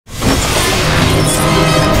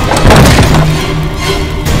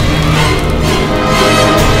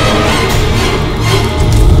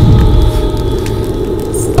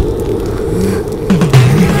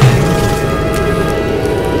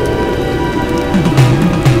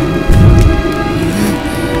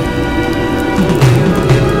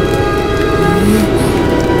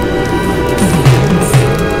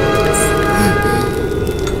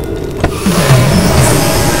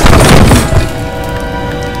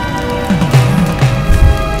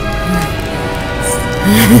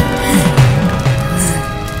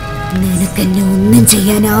നിനക്കെന്നെ ഒന്നും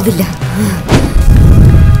ചെയ്യാനാവില്ല.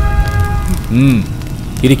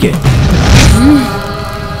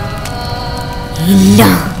 ഇല്ല.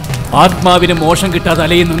 ആത്മാവിന് മോശം കിട്ടാതെ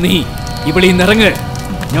അലയുന്നു നീ. ഇവിടെ നിറങ്ങ്.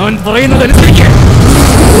 ഞാൻ പറയുന്നതനുസരിച്ച്.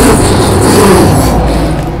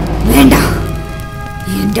 വേണ്ട.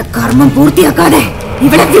 എന്റെ കർമ്മം പൂർത്തിയാക്കാതെ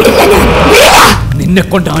ഇവിടെ നിന്നെ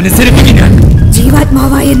കൊണ്ട് അനുസരിപ്പിക്കും ഞാൻ.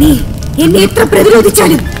 ജീവാത്മാവായ നീ എന്നെ എത്ര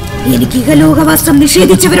പ്രതിരോധിച്ചാലും എനിക്ക് ഇഹലോകവാസം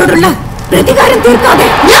നിഷേധിച്ചവരോടുള്ള പ്രതികാരം തീർക്കാതെ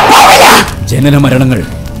ഞാൻ പോവില്ല. ജനന മരണങ്ങൾ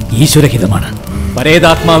ഈശ്വരഹിതമാണ്.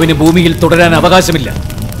 പരേതാത്മാവിന് ഭൂമിയിൽ തുടരാൻ അവകാശമില്ല.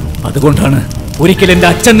 അതുകൊണ്ടാണ് ഒരിക്കൽ എന്റെ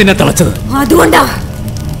അച്ഛൻ നിന്നെ തളച്ചത്. അതുകൊണ്ടാ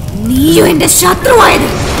നീയോ എന്റെ ശത്രുവായത്.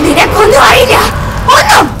 നിനക്കൊന്നും അറിയില്ല.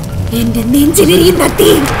 ഒന്നും. എന്റെ നെഞ്ചിലെരിയുന്ന തീ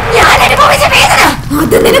ഞാൻ അനുഭവിച്ച വേദന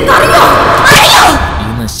അത് നിനക്കറിയോ? ഈ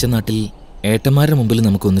നശിച്ച നാട്ടിൽ ഏട്ടന്മാരുടെ മുമ്പിൽ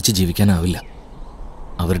നമുക്ക് ഒന്നിച്ച് ജീവിക്കാനാവില്ല.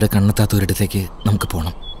 അവരുടെ കണ്ണെത്താത്ത ഒരിടത്തേക്ക് നമുക്ക്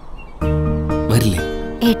പോണം. വരില്ലേ?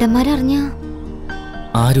 ഏട്ടന്മാരറിഞ്ഞ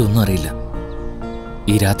ആരും ഒന്നും അറിയില്ല.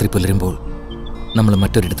 ഈ രാത്രി പുലരുമ്പോൾ നമ്മൾ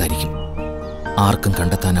മറ്റൊരിടത്തായിരിക്കും, ആർക്കും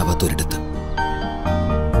കണ്ടെത്താനാവാത്തൊരിടത്ത്.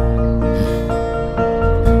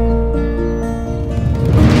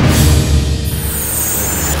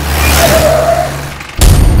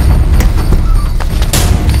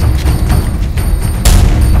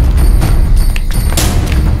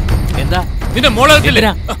 എന്താ നിന്റെ മോളെ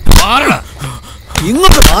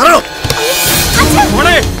ഇങ്ങോട്ട് മാറോ?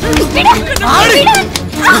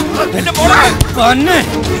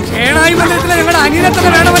 ഏണായി മണ്ഡലത്തിലെ ഞങ്ങളുടെ അനിയനെ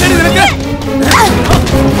വേണമല്ലേ നിനക്ക്?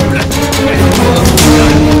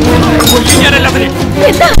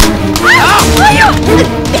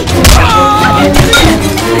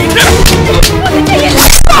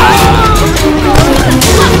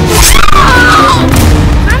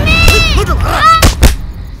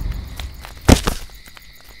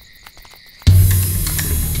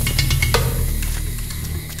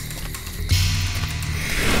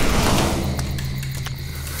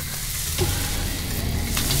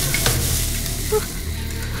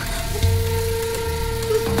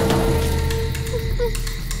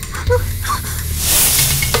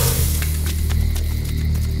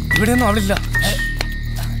 ഇവിടെയൊന്നും അവളില്ല.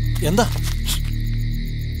 എന്താ?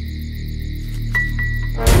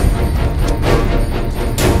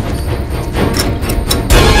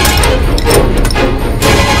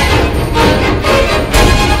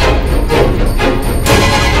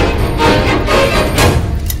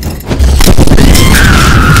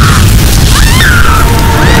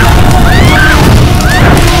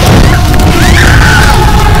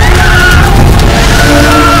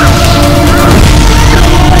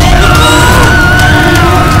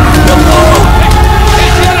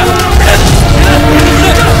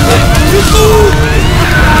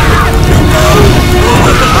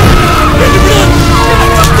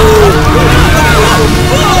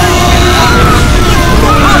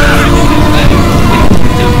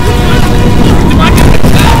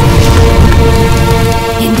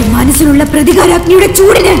 പ്രതികാരാഗ്നിയുടെ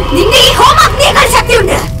ചൂടിന് നിന്റെ ഈ ഹോമാഗ്നിയേക്കാൾ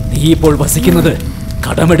ശക്തിയുണ്ട്. നീ ഇപ്പോൾ വസിക്കുന്നത്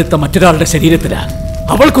കടമെടുത്ത മറ്റൊരാളുടെ ശരീരത്തിലാ.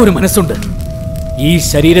 അവൾക്കൊരു മനസ്സുണ്ട്. ഈ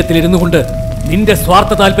ശരീരത്തിലിരുന്നു കൊണ്ട് നിന്റെ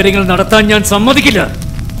സ്വാർത്ഥ താല്പര്യങ്ങൾ നടത്താൻ ഞാൻ സമ്മതിക്കില്ല.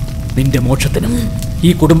 നിന്റെ മോക്ഷത്തിനും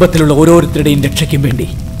ഈ കുടുംബത്തിലുള്ള ഓരോരുത്തരുടെയും രക്ഷയ്ക്കും വേണ്ടി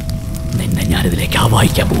നിന്നെ ഞാനിതിലേക്ക്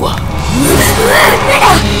ആവാഹിക്കാൻ പോവാ.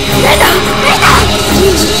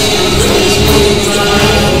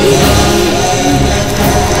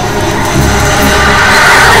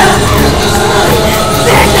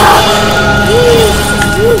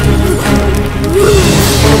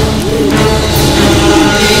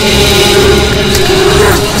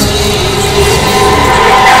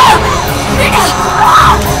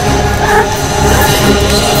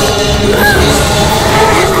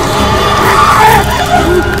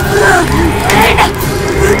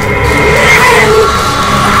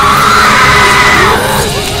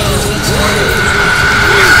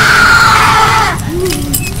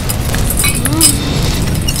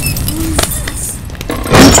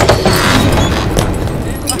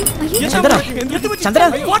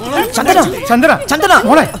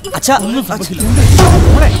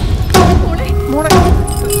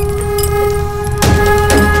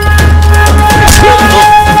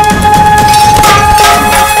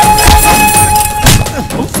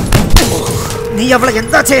 നീ അവളെ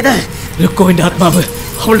എന്താ ചെയ്ത്? രുക്കോവിന്റെ ആത്മാവ്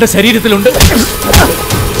അവളുടെ ശരീരത്തിലുണ്ട്.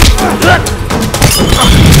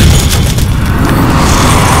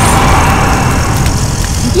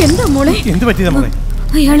 എന്താ മോളെ? എന്ത് പറ്റിയതാ മോളെ?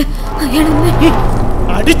 അയാള്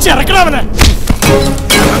അടിച്ചിറക്കണവനെ.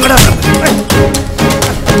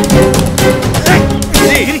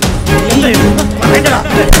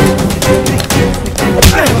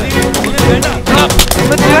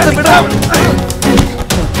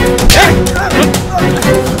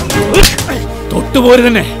 തൊട്ടുപോലെ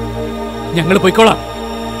തന്നെ ഞങ്ങൾ പോയിക്കോളാം.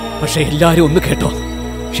 പക്ഷെ എല്ലാരും ഒന്ന് കേട്ടോ,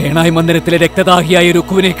 ഷേണായി മന്ദിരത്തിലെ രക്തദാഹിയായ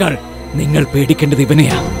രുക്കുവിനേക്കാൾ നിങ്ങൾ പേടിക്കേണ്ടത്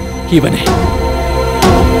ഇവനെയാ. ഇവനെ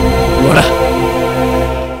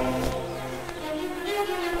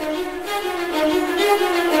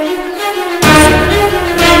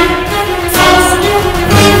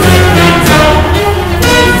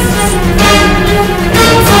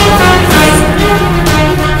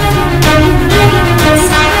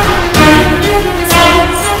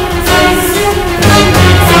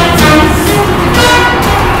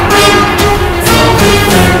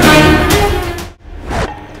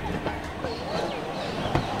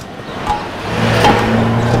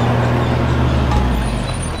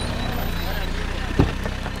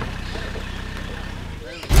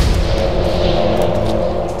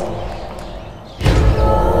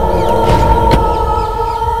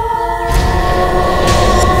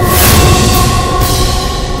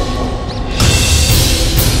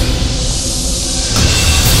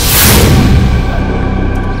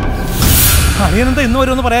അനിയനെന്താ ഇന്ന്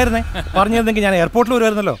വരുമെന്ന് പറയായിരുന്നേ? പറഞ്ഞിരുന്നെങ്കിൽ ഞാൻ എയർപോർട്ടിൽ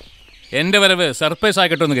വരുമായിരുന്നല്ലോ. എന്റെ വരവ് സർപ്രൈസ്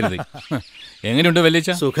ആയിക്കട്ടോ എന്ന് കരുതി. എങ്ങനെയുണ്ട്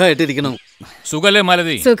വലിയ? സുഖമായിട്ടിരിക്കണം. സുഖല്ലേ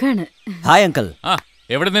മാലതി? സുഖാണ്. Hi uncle. ആ,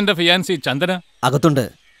 എവിടെ നിന്റെ ഫിയാൻസി ചന്ദന? അകത്തുണ്ട്.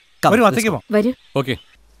 വരൂ. ഓക്കെ.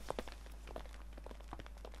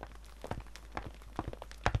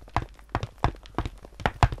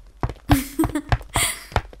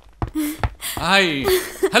 ഹായ്.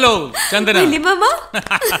 ഹലോ ചന്ദന.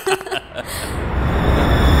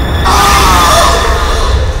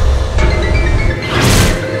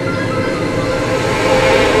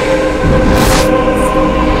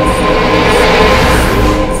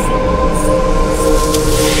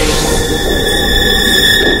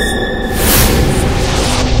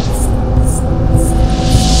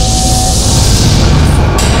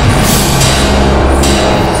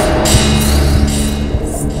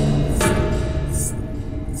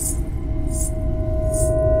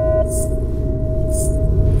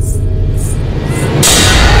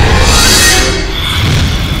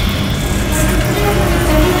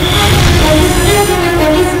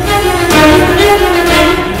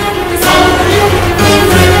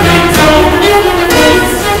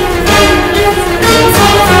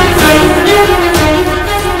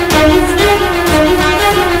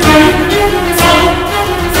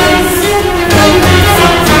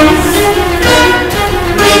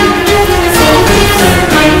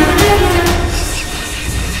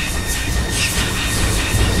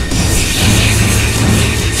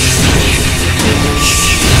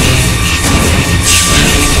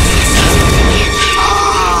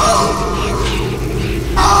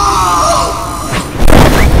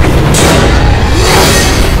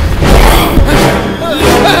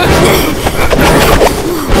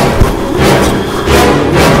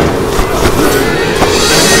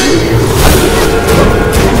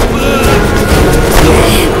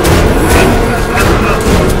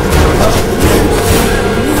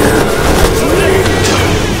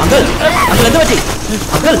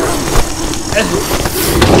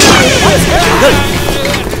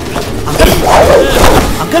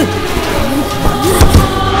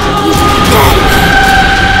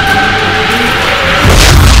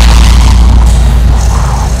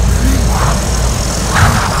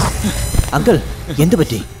 അങ്കിൾ എന്ത്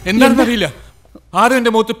പറ്റി? എന്താണെന്ന് അറിയില്ല. ആരും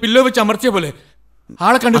എന്റെ മുഖത്ത് പില്ലോ വെച്ച് അമർത്തിയ പോലെ.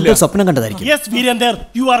 ആളെ കണ്ടില്ല. സ്വപ്നം കണ്ടതായിരിക്കും. Yes, Virender,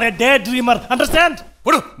 you are a daydreamer. Understand?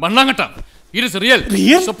 മണ്ണാങ്കട്ട. ഇത് റിയൽ.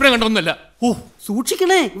 സ്വപ്നം കണ്ടൊന്നുമല്ല. ഓ,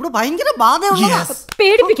 സൂക്ഷിക്കണേ, ഇവിടെ ഭയങ്കര ബാധയുള്ള.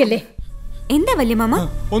 പേടിപ്പിക്കല്ലേ. എന്താ വല്യമാമ?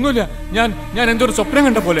 ഒന്നുമില്ല. ഞാൻ എന്തൊരു സ്വപ്നം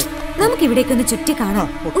കണ്ട പോലെ. നമുക്ക് ഇവിടേക്ക് ഒന്ന് ചുറ്റി കാണാം.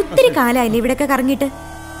 ഒത്തിരി കാലായില്ലേ ഇവിടെയൊക്കെ കറങ്ങിയിട്ട്.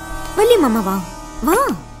 വല്യമാമ വാ വാ.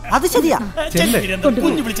 അത് ശരിയാ.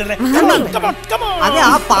 കുഞ്ഞു വിളിച്ചല്ലേ? അതെ,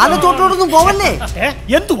 ആ പാലത്തോട്ടോടൊന്നും പോവല്ലേ.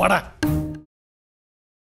 എന്തുവാടാ?